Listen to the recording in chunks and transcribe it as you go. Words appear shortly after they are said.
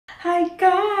Hi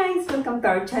guys! Welcome to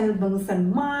our channel Bangus and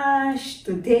Mash.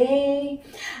 Today,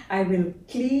 I will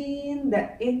clean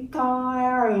the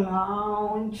entire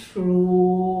lounge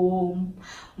room,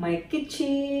 my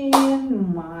kitchen,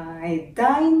 my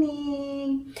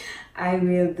dining. I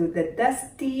will do the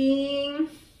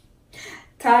dusting,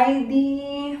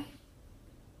 tidy,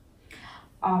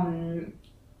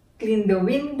 clean the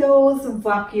windows,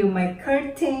 vacuum my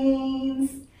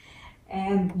curtains,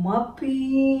 and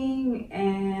mopping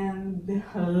and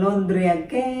laundry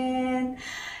again.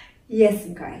 Yes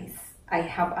guys, I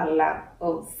have a lot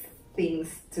of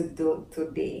things to do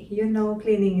today. You know,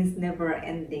 cleaning is never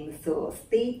ending, so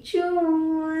stay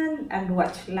tuned and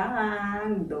watch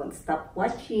lang. Don't stop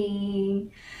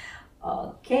watching.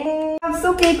 Okay.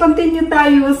 So, okay, continue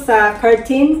tayo sa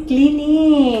curtain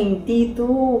cleaning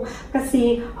dito.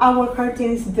 Kasi our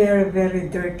curtain is very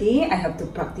dirty. I have to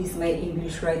practice my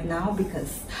English right now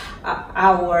because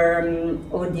our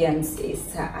audience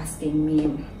is asking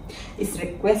me, is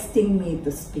requesting me to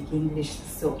speak English.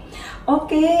 So,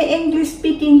 okay, English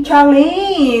speaking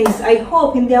challenge. I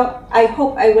hope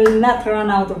I will not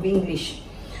run out of English.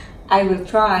 I will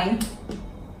try.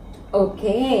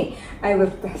 Okay, I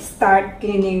will start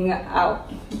cleaning out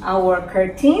our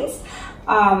curtains.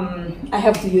 I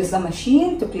have to use a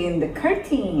machine to clean the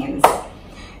curtains.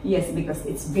 Yes, because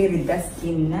it's very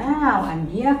dusty now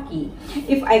and yucky.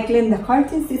 If I clean the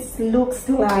curtains, it looks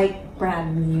like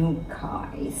brand new,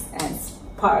 guys, and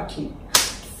sparkly.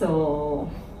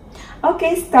 So,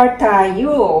 okay, start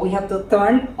tayo. We have to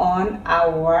turn on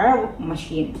our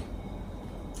machine.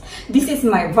 This is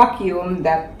my vacuum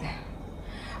that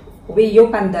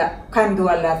you can do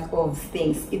a lot of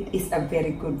things. It is a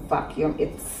very good vacuum.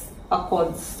 It's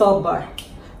called SAUBER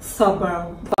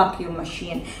vacuum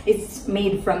machine. It's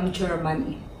made from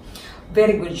Germany.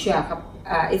 Very good siya.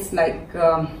 It's like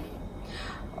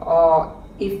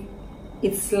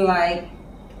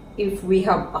if we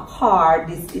have a car,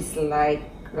 this is like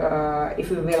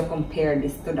if we will compare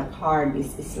this to the car,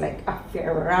 this is like a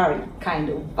Ferrari kind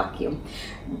of vacuum.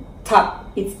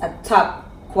 It's a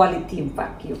top quality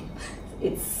vacuum.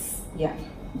 It's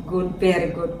good,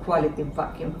 very good quality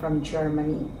vacuum from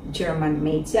Germany, German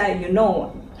made. Yeah, you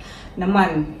know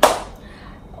naman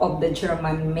of the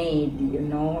German made, you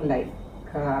know, like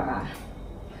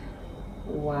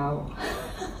wow.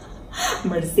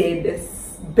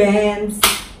 Mercedes Benz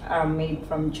are made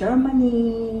from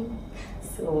Germany.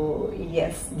 So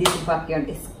yes, this vacuum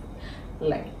is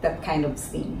like that kind of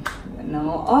thing, you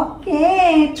know.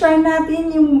 Okay, try natin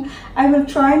yung, I will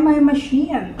try my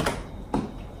machine.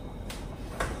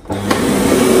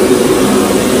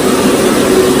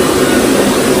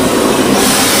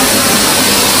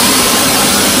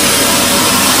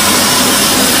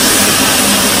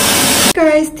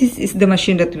 Guys, this is the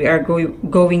machine that we are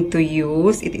going to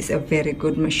use. It is a very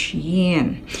good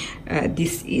machine.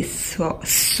 This is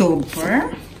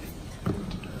SAUBER.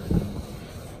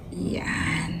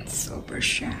 Yan, SAUBER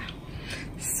siya.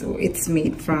 So, it's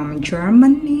made from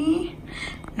Germany.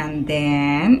 And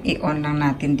then, i-on lang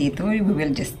natin dito. We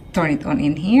will just turn it on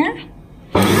in here.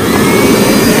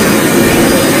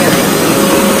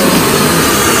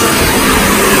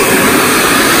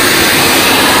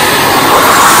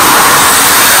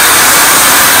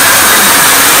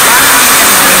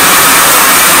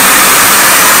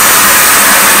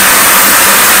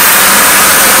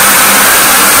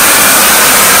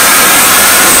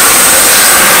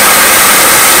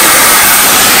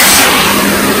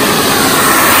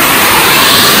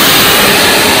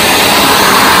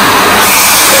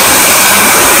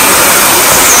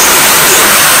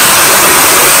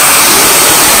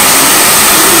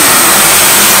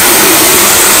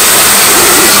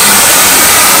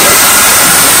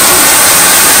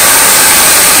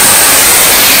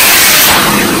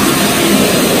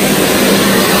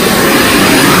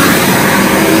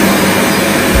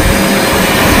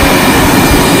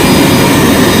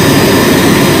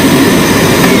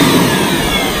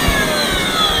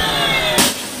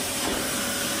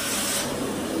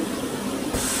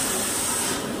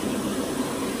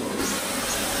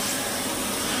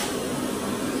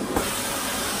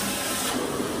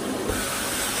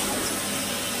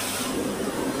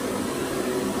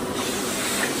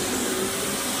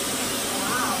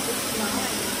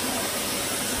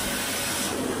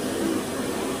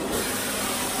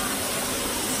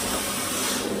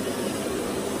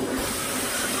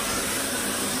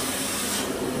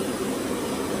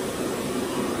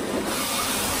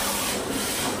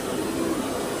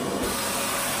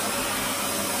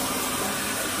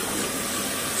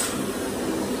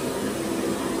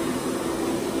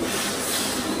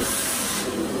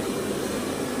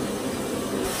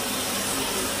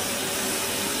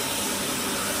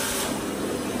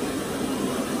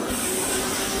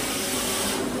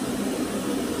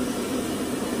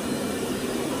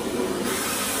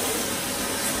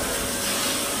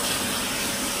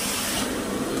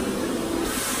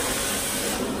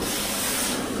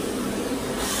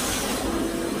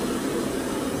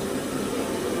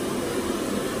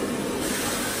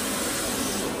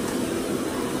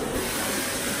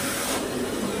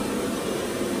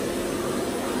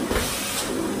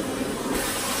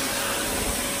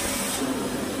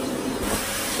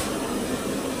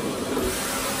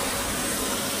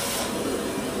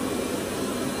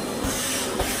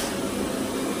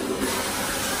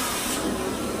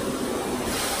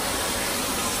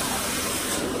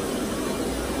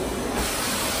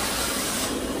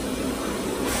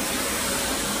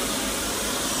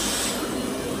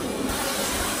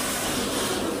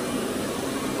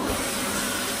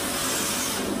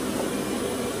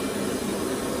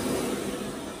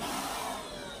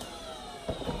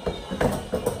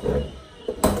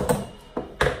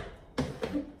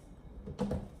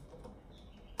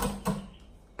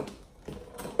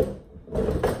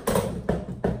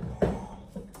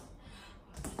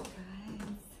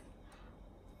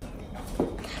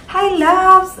 Hi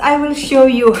loves! I will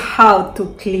show you how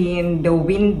to clean the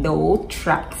window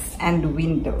tracks and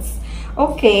windows.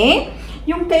 Okay?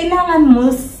 Yung kailangan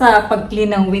mo sa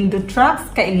pag-clean ng window tracks,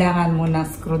 kailangan mo ng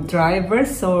screwdriver.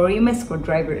 Sorry, my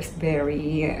screwdriver is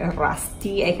very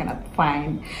rusty. I cannot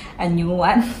find a new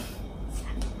one.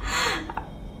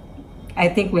 I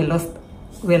think we lost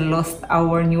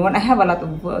our new one. I have a lot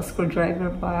of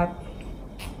screwdriver, but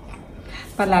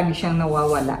palagi siyang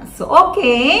nawawala. So,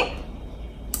 okay.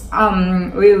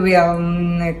 We will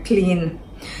clean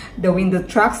the window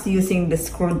tracks using the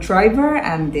screwdriver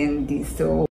and then this.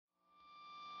 So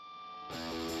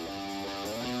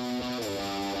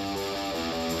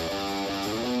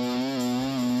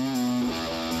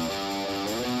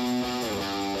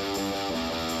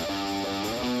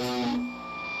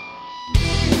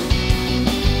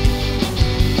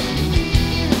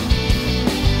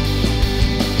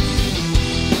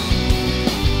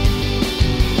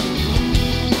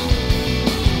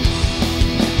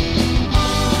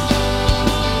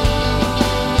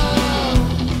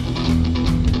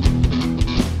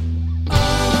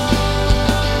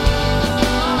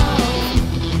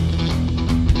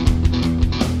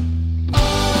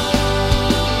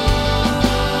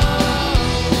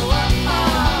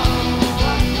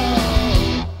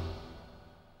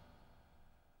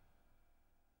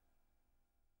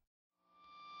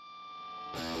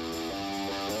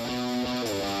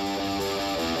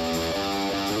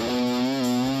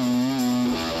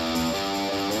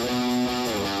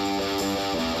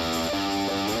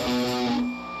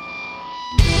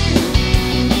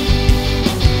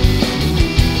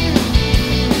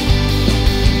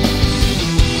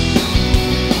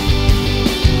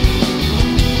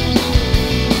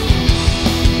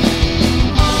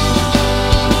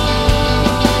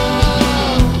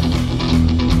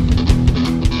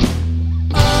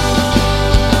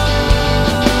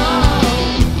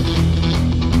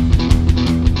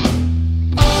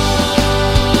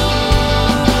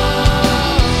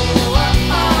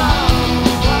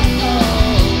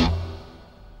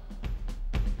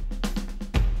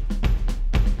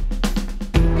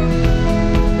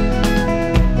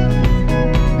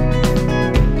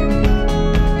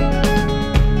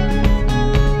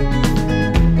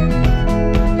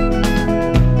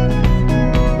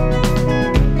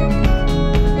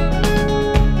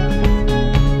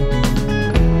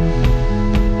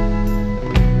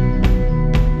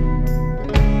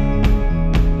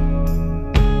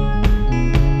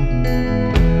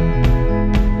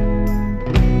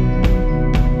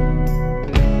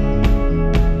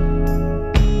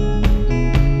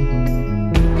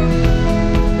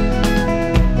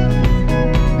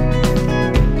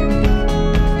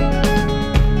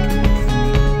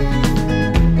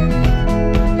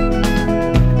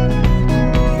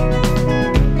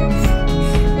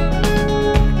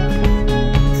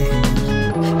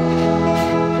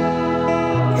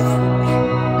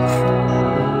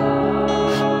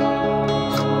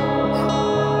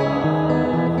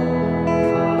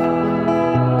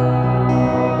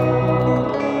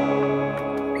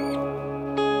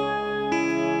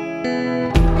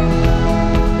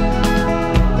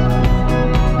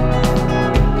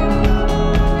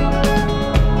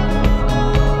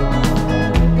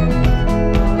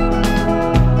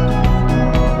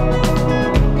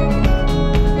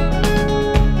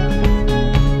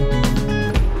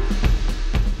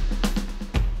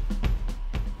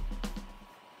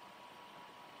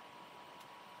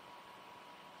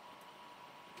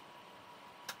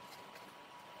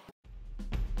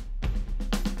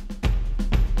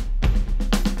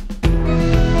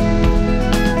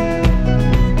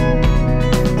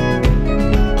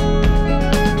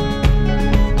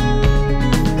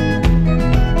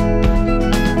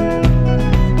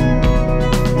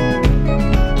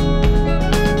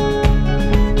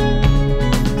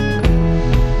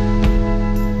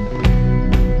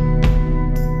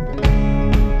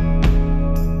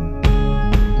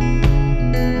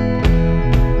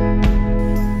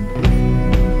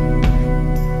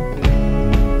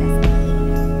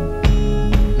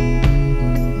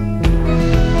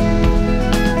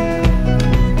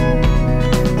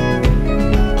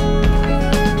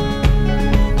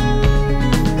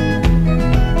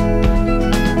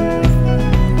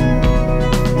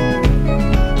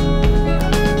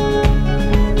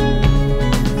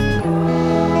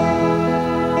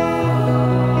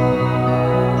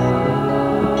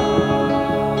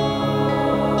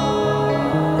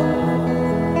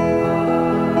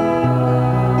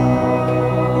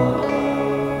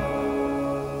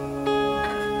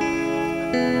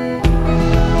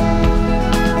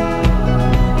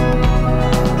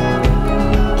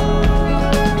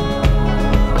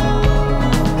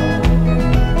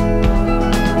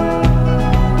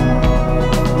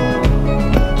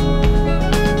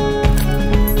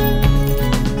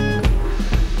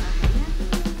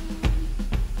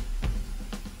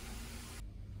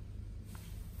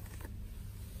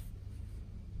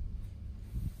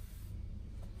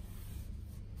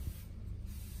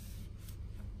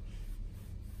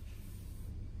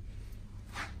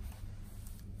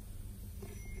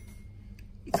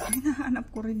Ito, hinahanap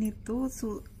ko rin ito.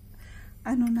 So,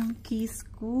 ano ng case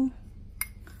ko?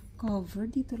 Cover.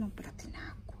 Dito lang pala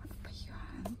tinako. Ano ba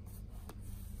yan?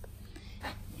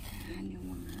 Yan yung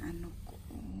mga ano ko.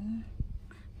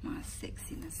 Mga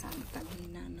sexy na santag.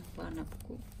 Hinahanap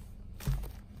ko.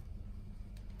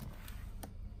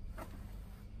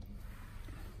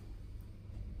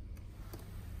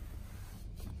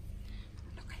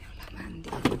 Ano kayang laman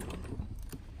dito?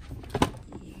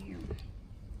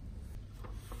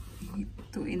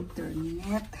 Ito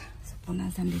internet. So,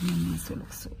 punasan din yung mga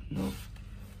sulok-sulok.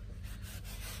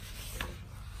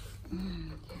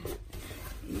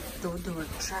 Ito door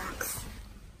tracks.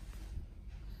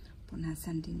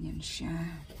 Punasan din yan siya.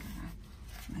 Para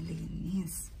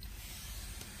malinis.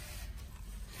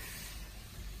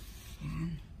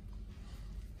 Yan.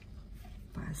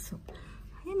 Pasok.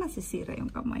 Ay, masisira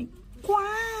yung kamay.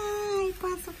 Kway!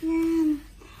 Pasok yan.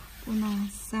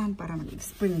 Punasan. Para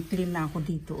mag-spring clean na ako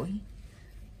dito. Eh.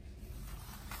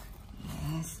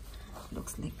 Yes.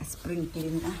 Looks like a spring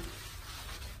clean na.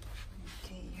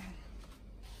 Okay, yan.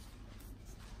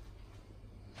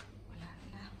 Wala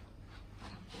na.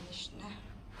 Parang finish na.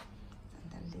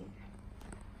 Sandali.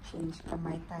 Change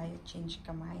kamay tayo. Change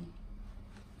kamay.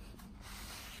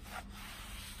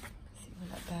 Kasi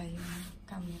wala tayong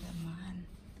cameraman.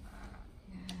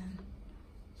 Yan.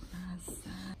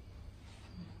 Punasan.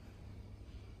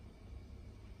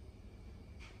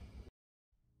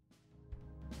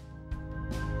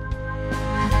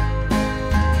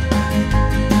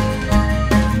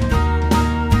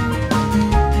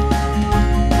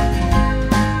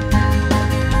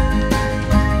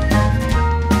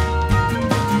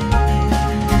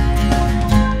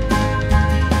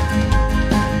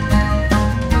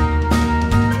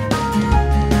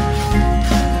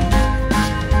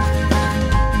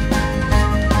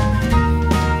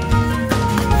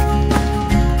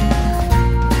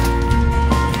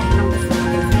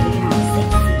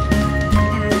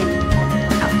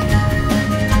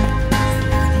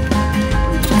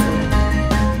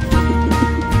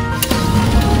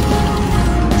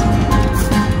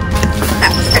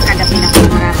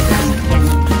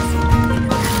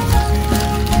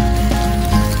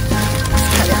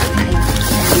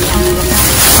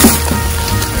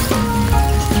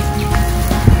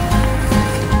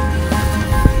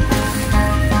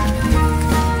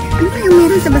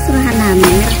 Sa basurahan namin,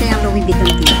 meron kayang Louis dito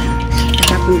na tita.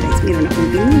 Kahapon guys, meron akong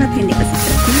binulat, hindi kasi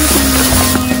sa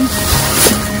namin.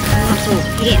 So,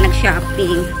 hindi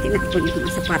nag-shopping. Tinapon yung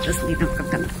mga sapatos din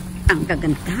ang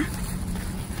gaganda.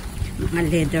 Mga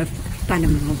leather pa ng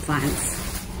mga Vans.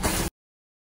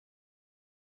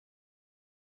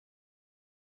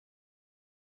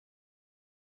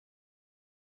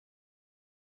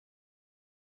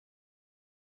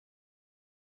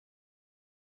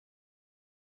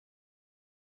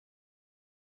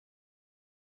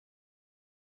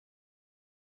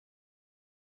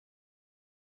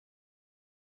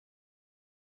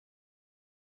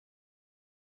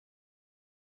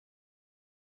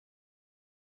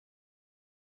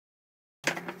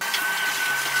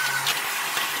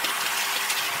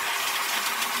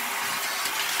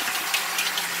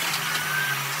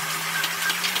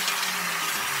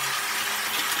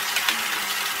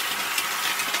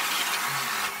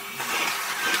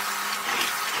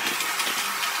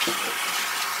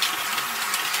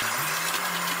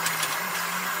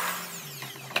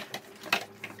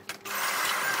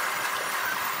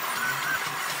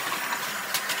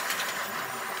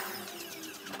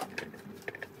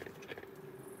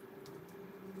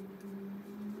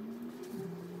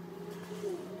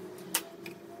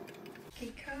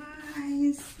 Okay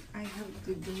guys, I have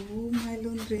to do my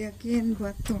laundry again,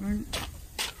 but turn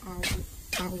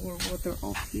our water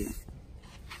off here.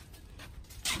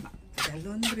 The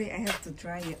laundry, I have to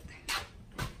dry it.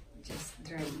 Just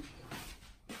dry it.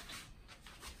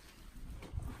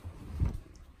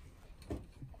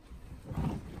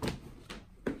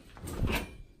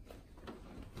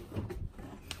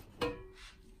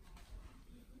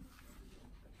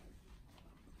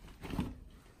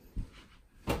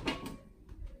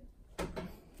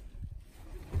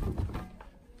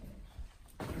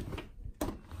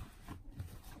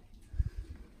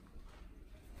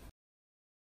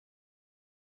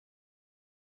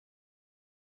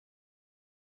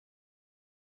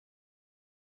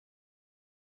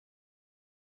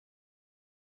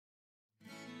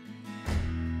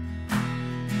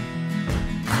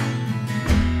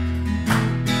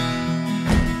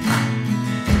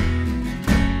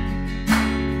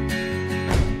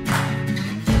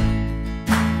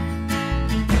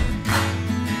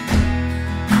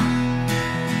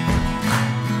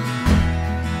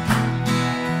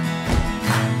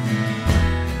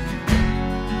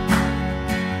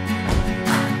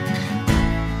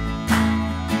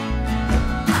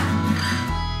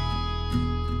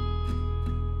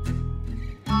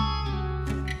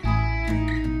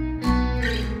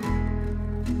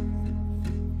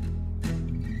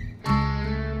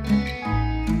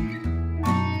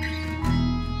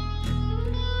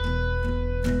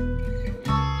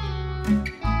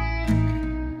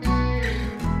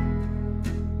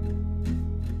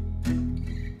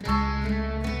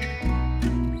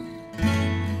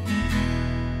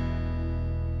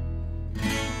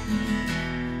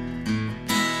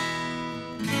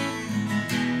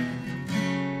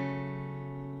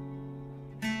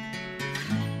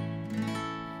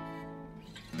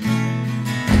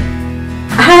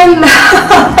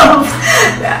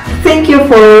 you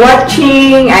for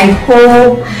watching. I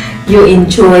hope you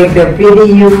enjoyed the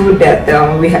video that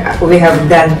we have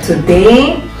done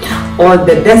today. All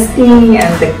the dusting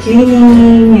and the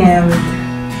cleaning, and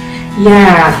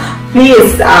yeah,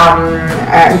 please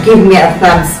give me a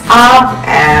thumbs up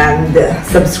and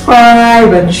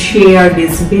subscribe and share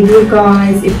this video,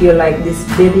 guys, if you like this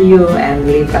video, and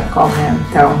leave a comment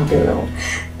down below.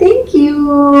 Thank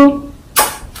you.